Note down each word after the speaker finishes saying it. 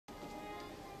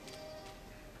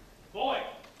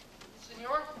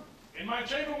my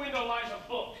chamber window lies a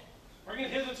book. Bring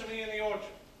it hither to me in the orchard.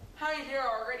 I'm here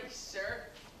already, sir.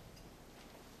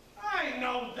 I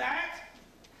know that.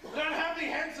 But I'd have thee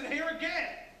hence and here again.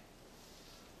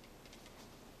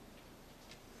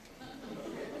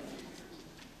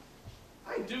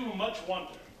 I do much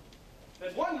wonder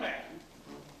that one man,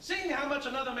 seeing how much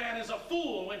another man is a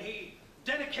fool when he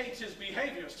dedicates his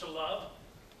behaviors to love,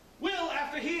 will,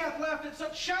 after he hath laughed at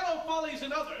such shallow follies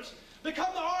in others,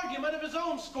 become the argument of his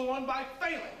own scorn by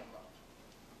failing in love.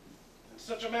 And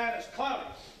such a man as Claudio.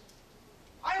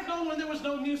 I have known when there was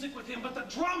no music with him but the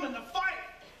drum and the fife.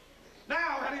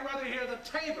 Now had he rather hear the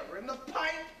tabor and the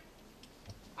pipe.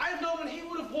 I have known when he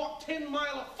would have walked 10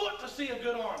 miles afoot to see a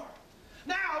good armor.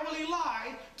 Now will he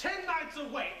lie 10 nights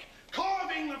awake,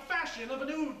 carving the fashion of a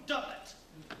new doublet.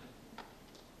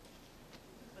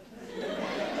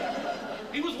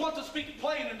 He was wont to speak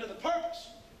plain and to the purpose,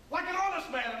 like an honest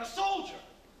man and a soldier.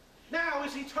 Now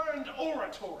is he turned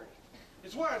oratory.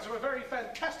 His words are a very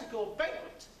fantastical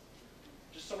banquet.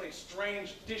 Just so many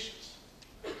strange dishes.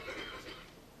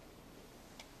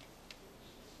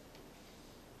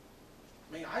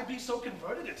 May I be so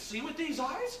converted and see with these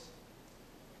eyes?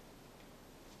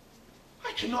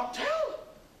 I cannot tell.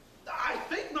 I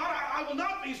think not. I will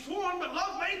not be sworn, but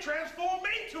love may transform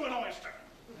me to an oyster.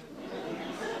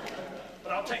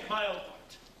 But I'll take my own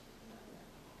part.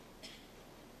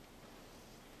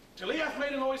 Till he hath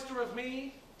made an oyster of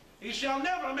me, he shall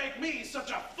never make me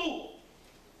such a fool.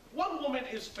 One woman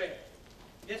is fair,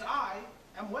 yet I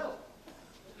am well.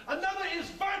 Another is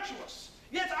virtuous,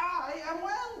 yet I am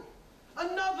well.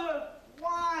 Another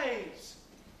wise,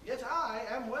 yet I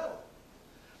am well.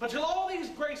 But till all these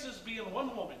graces be in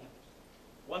one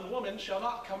woman shall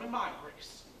not come in my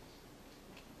grace.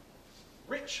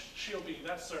 Rich she'll be,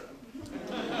 that's certain.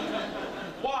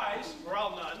 Wise, or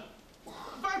I'll none.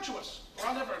 Virtuous, or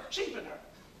I'll never cheapen her.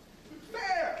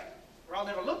 Fair, or I'll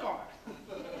never look on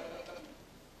her.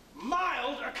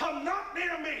 Mild, or come not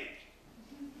near me.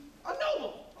 A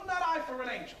noble, or not I for an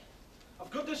angel.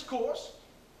 Of good discourse,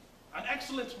 an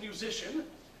excellent musician,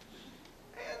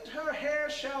 and her hair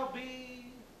shall be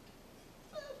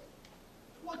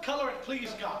what color it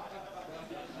please God.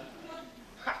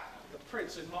 Ha! The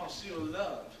prince and Monsieur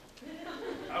Love.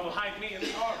 I will hide me in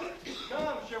the arbor.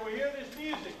 Come, shall we hear this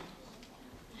music?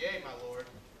 Yea, my lord.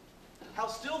 How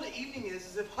still the evening is,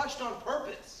 as if hushed on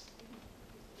purpose.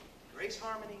 Grace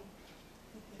harmony.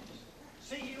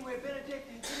 See you where Benedick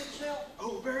and Beatrice?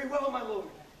 Oh, very well, my lord.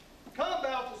 Come,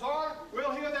 Balthazar,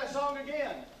 we'll hear that song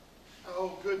again.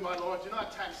 Oh, good, my lord. Do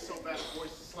not tax so bad a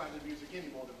voice to slander music any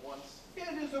more than once.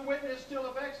 It is a witness still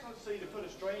of excellency to put a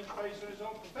strange face on his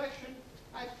own perfection.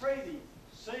 I pray thee,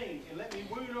 sing, and let me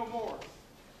woo no more.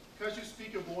 Because you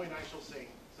speak of wooing, I shall sing.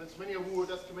 Since many a wooer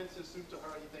doth commence his suit to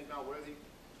her he think not worthy,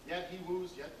 yet he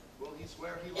woos, yet will he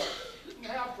swear he loves.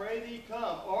 Now pray thee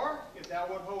come, or, if thou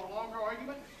wilt hold longer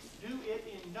argument, do it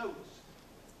in notes.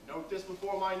 Note this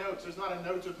before my notes. There's not a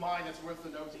note of mine that's worth the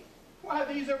noting. Why,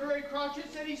 these are very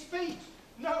crotchets that he speaks.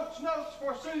 Notes, notes,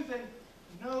 forsooth, and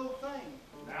no thing.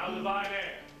 Now divine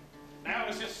air. Now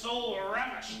is his soul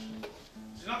ravished.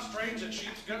 Is it not strange that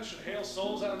sheep's guts should hail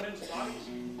souls out of men's bodies?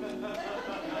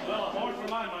 Well, a horn for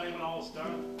my money when all's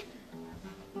done.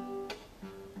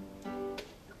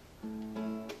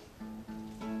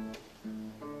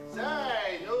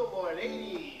 Sigh, no more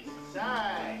ladies.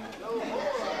 Sigh, no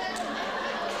more.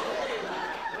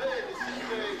 Good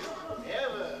seekers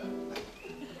ever.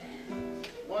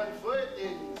 1 foot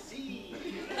in sea.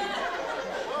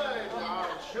 1 on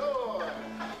shore.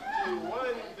 To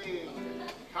one thing,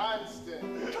 constant,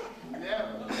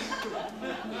 never.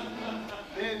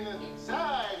 Then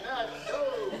sigh not so,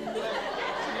 but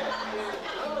let it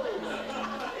go,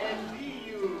 and be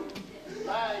you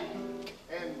light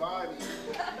and body.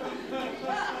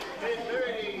 Then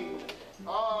learning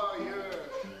all your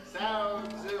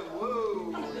sounds of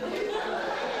woe.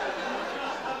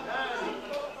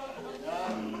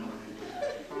 None.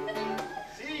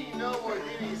 See no more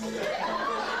ditties.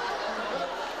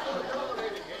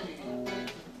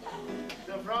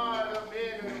 The fraud of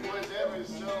men was ever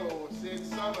so, since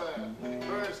summer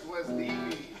first was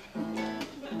leafy.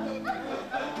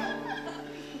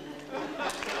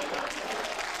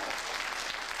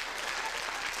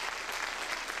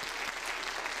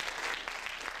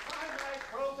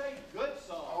 Good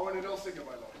song. Oh, and don't sing it,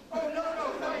 my lord. Oh, no,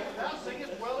 thank you. Thou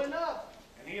singest well enough.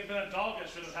 And he had been a dog that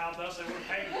should have howled thus, they would have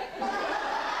hanged him.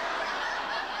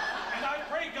 And I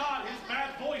pray God his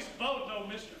bad voice bode no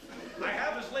mischief. I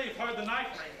have as lief heard the night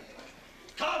ringing.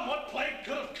 Come, what plague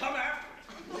could have come after it?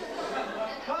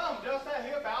 Come, dost thou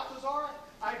hear, Balthazar?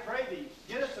 I pray thee,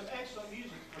 get us some excellent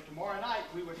music, for tomorrow night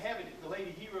we would have it at the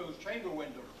Lady Hero's chamber. finger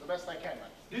window the best I can, man.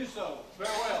 Do so.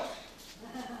 Farewell.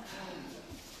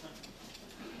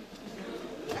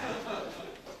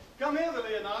 Come hither,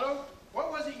 Leonardo.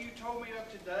 What was it you told me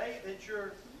of today, that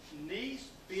your niece,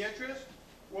 Beatrice,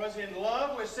 was in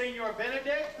love with Signor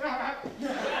Benedick?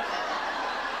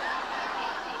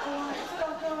 Oh,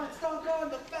 it's doggone,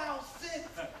 the foul sin.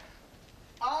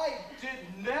 I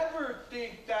did never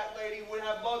think that lady would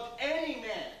have loved any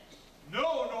man.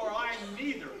 No, nor I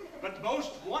neither. But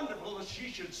most wonderful that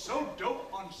she should so dote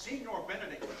on Signor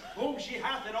Benedick, whom she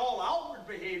hath in all outward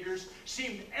behaviors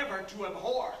seemed ever to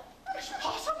abhor. It's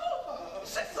possible?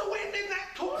 Sets the wind in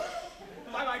that corner?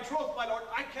 By my troth, my lord,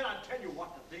 I cannot tell you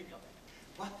what to think of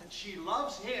it, but that she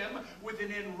loves him with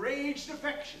an enraged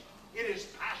affection. It is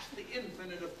past the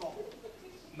infinite of thought.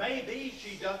 Maybe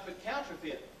she doth but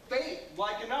counterfeit. Faith,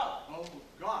 like enough. Oh,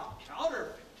 God,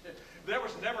 counterfeit. There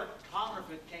was never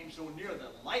counterfeit came so near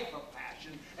the life of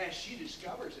passion as she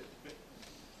discovers it.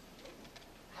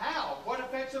 How? What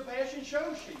effects of passion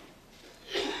shows she?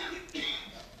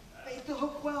 Faith to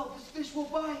hook well, this fish will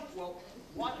bite. Well,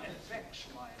 what effects,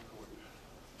 my lord?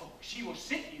 Oh, she will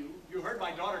sit you. You heard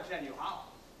my daughter tell you how.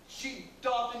 She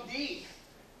doth indeed.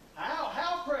 How?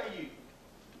 How, pray you?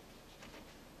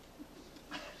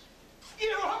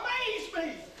 You amaze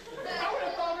me! I would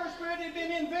have thought her spirit had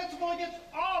been invincible against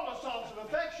all assaults of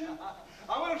affection.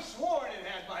 I would have sworn it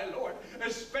had, my lord,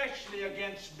 especially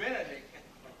against Benedick.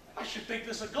 I should think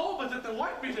this a goal, but that the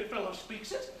white-bearded fellow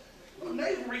speaks it.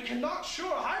 Knavery cannot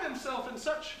sure hide himself in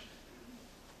such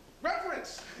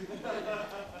reverence.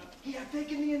 He hath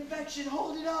taken the infection,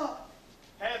 hold it up.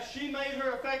 Hath she made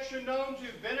her affection known to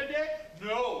Benedick?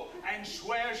 No, and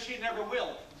swears she never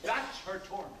will. That's her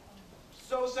torment.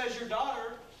 So says your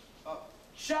daughter.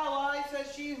 Shall I,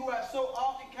 says she, who have so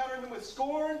often countered him with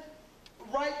scorn,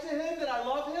 write to him that I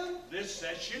love him? This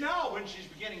says she now when she's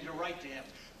beginning to write to him,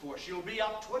 for she'll be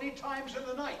up 20 times in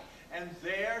the night, and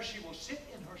there she will sit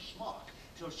in her smock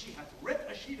till she hath writ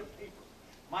a sheet of paper.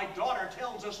 My daughter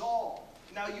tells us all.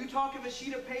 Now you talk of a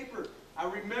sheet of paper. I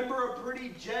remember a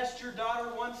pretty jest your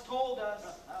daughter once told us.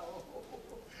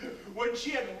 When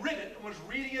she had writ it and was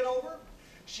reading it over,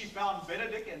 she found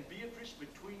Benedick and Beatrice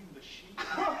between the sheets.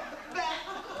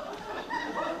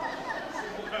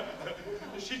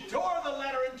 She tore the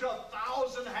letter into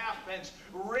 1,000 halfpence,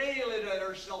 railing at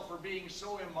herself for being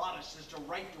so immodest as to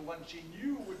write to one she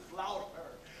knew would flout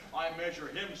her. I measure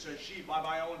him, says she, by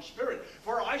my own spirit,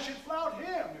 for I should flout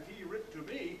him if he writ to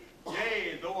me.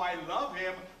 Yea, though I love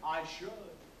him, I should.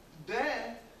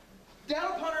 Then,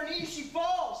 down upon her knees she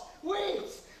falls,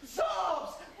 weeps,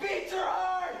 sobs, beats her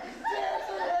heart, tears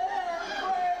her hair,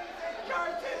 prays and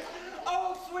curses.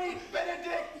 Oh, sweet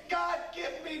Benedict, God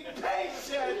give me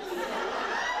patience.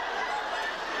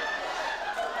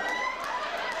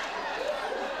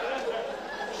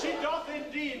 She doth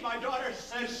indeed, my daughter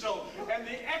says so, and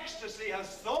the ecstasy has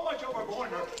so much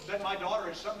overborne her that my daughter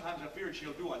is sometimes afeard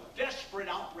she'll do a desperate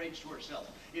outrage to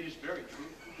herself. It is very true.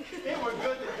 It were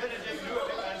good that Benedick knew of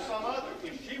it and some other,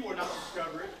 if she would not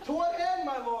discover it. To what end,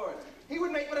 my lord? He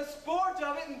would make but a sport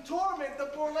of it and torment the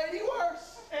poor lady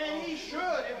worse. And he should,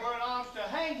 if it were an honest to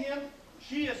hang him.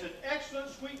 She is an excellent,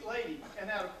 sweet lady, and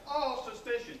out of all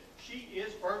suspicion, she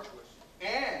is virtuous.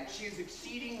 And she is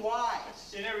exceeding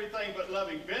wise. In everything but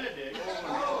loving Benedick.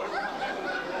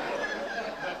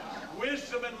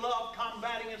 Wisdom and love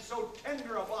combating in so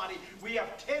tender a body, we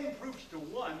have 10 proofs to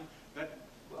 1 that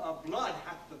blood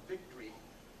hath the victory.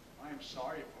 I am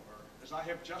sorry for her, as I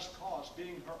have just cause,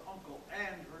 being her uncle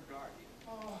and her guardian.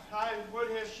 Oh, I would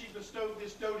have she bestowed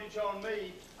this dotage on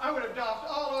me. I would have doffed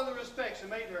all other respects and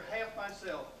made her half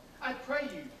myself. I pray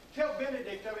you, tell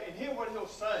Benedict of it and hear what he'll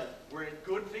say. Were it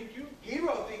good, think you?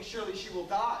 Hero thinks surely she will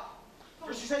die.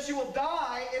 For she says she will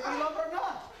die if we love her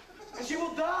not. And she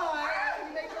will die if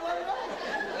we make her love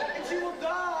her. And she will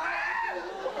die if we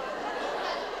rule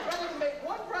her. Rather than make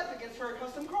one breath against her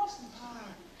accustomed crossing.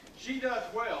 She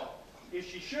doth well. If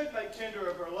she should make tender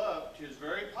of her love, 'tis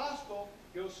very possible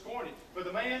he'll scorn it. For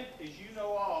the man, as you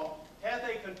know all, hath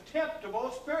a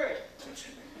contemptible spirit.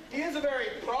 He is a very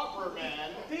proper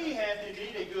man. He hath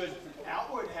indeed a good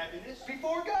outward happiness.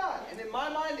 Before God, and in my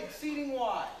mind exceeding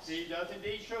wise. He doth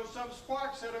indeed show some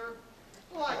sparks that are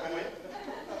like wit.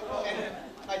 And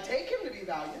I take him to be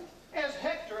valiant. As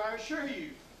Hector, I assure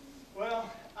you. Well,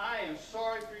 I am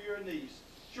sorry for your niece.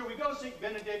 Shall we go seek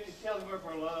Benedict to tell him of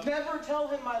her love? Never tell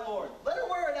him, my lord. Let her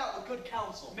wear it out with good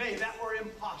counsel. Nay, that were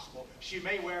impossible. She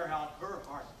may wear out her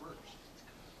heart first.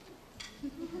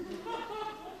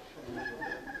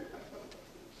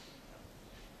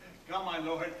 Come, my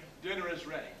lord, dinner is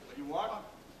ready. Will you walk?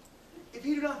 If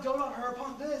he do not dote on her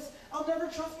upon this, I'll never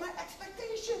trust my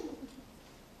expectation.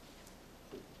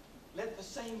 Let the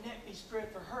same net be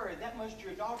spread for her, and that must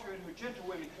your daughter and her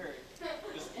gentlewomen carry.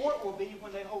 The sport will be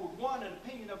when they hold one an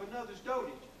opinion of another's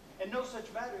dotage. And no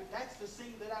such matter, that's the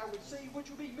scene that I would see, which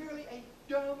would be merely a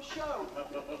dumb show.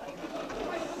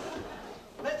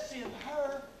 Let's send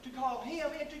her to call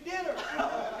him into dinner.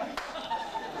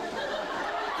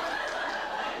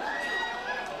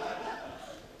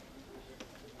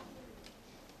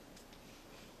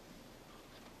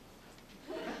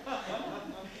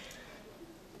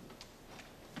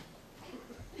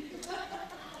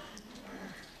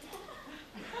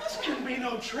 This can be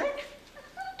no trick.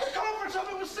 The conference of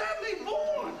it was sadly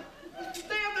born.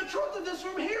 They have the truth of this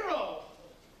from Hero.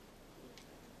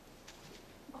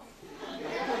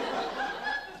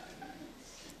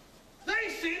 They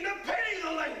seem to pity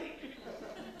the lady.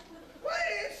 Well,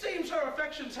 it seems her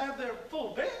affections have their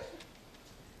full bent.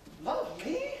 Love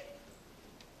me?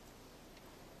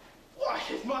 Why,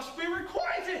 it must be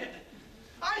requited.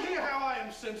 I hear how I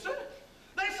am censored.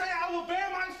 They say I will bear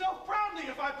myself proudly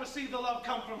if I perceive the love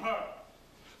come from her.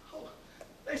 Oh,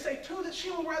 they say, too, that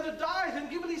she will rather die than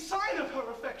give any sign of her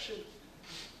affection.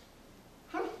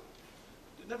 Huh?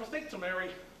 Did never think to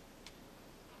marry.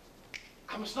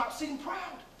 I must not seem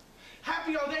proud.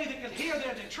 Happy are they that can hear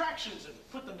their detractions and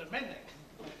put them to mending.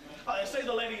 They say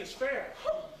the lady is fair.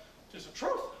 'Tis the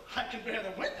truth. I can bear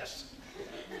them witness.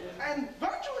 And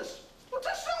virtuous. Well,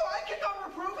 'tis so. I cannot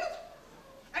reprove it.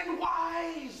 And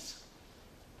wise.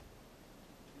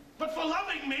 But for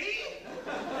loving me?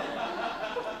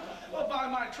 Well, by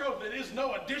my troth, it is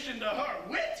no addition to her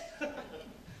wit.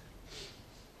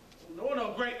 Nor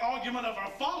no great argument of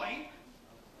her folly.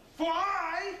 For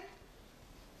I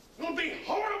will be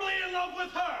horribly in love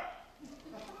with her.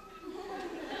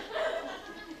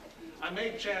 I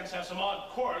may chance have some odd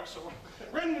quirks or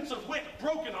remnants of wit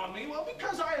broken on me, well,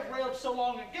 because I have railed so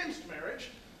long against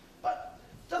marriage. But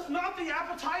doth not the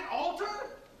appetite alter?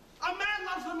 A man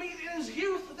loves the meat in his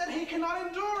youth that he cannot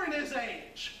endure in his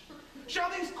age. Shall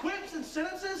these quips and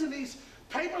sentences and these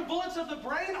paper bullets of the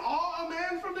brain awe a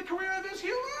man from the career of his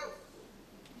humor?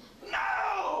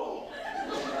 No!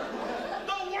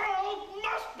 The world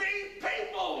must be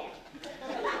peopled!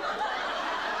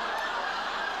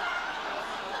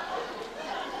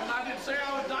 And I did say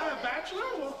I would die a bachelor?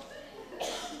 Well,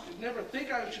 I'd never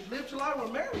think I should live till I were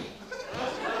married.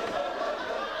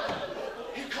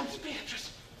 Here comes Beatrice.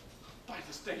 By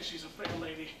this day, she's a fair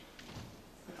lady.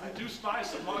 I do spy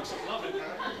some marks of love in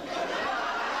her.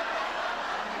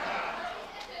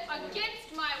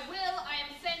 Against my will, I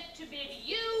am sent to bid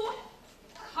you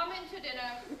come into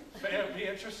dinner. Fair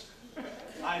Beatrice,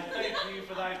 I thank you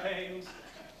for thy pains.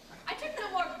 I took no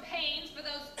more pains for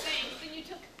those things than you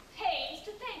took pains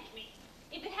to thank me.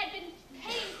 If it had been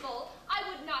painful, I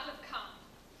would not have come.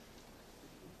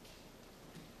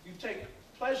 You take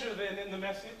pleasure then in the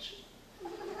message?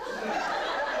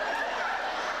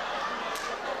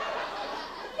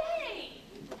 Nay,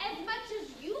 as much as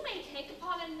you may take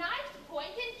upon a knife's point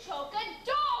and choke a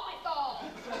doll withal.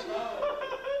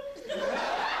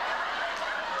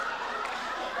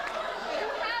 You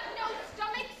have no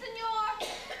stomach, senor.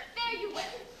 There you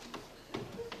went.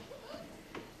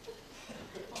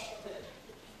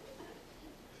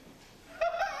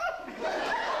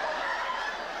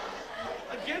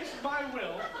 Against my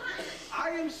will, I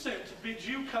am sent to bid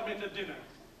you come into dinner.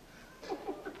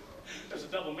 There's a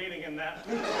double meaning in that.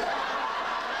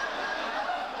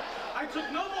 I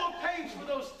took no more pains for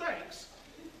those thanks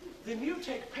than you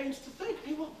take pains to thank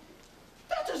me. Well,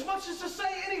 that's as much as to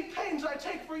say any pains I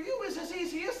take for you is as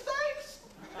easy as thanks.